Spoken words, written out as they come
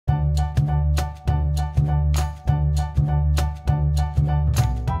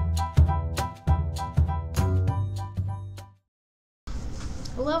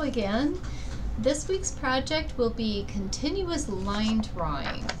again. This week's project will be continuous line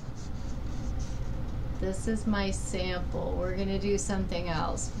drawing. This is my sample. We're going to do something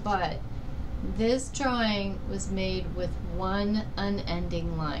else, but this drawing was made with one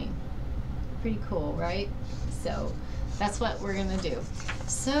unending line. Pretty cool, right? So that's what we're going to do.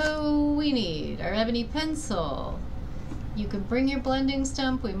 So we need our ebony pencil. You can bring your blending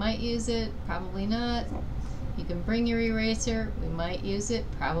stump. We might use it, probably not. You can bring your eraser. We might use it,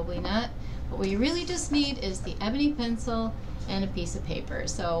 probably not. What we really just need is the ebony pencil and a piece of paper.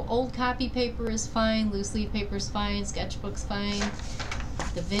 So old copy paper is fine, loose leaf paper is fine, sketchbook's fine.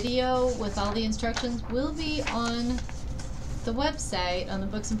 The video with all the instructions will be on the website, on the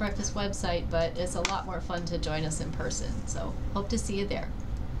Books and Breakfast website, but it's a lot more fun to join us in person. So hope to see you there.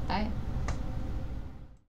 Bye.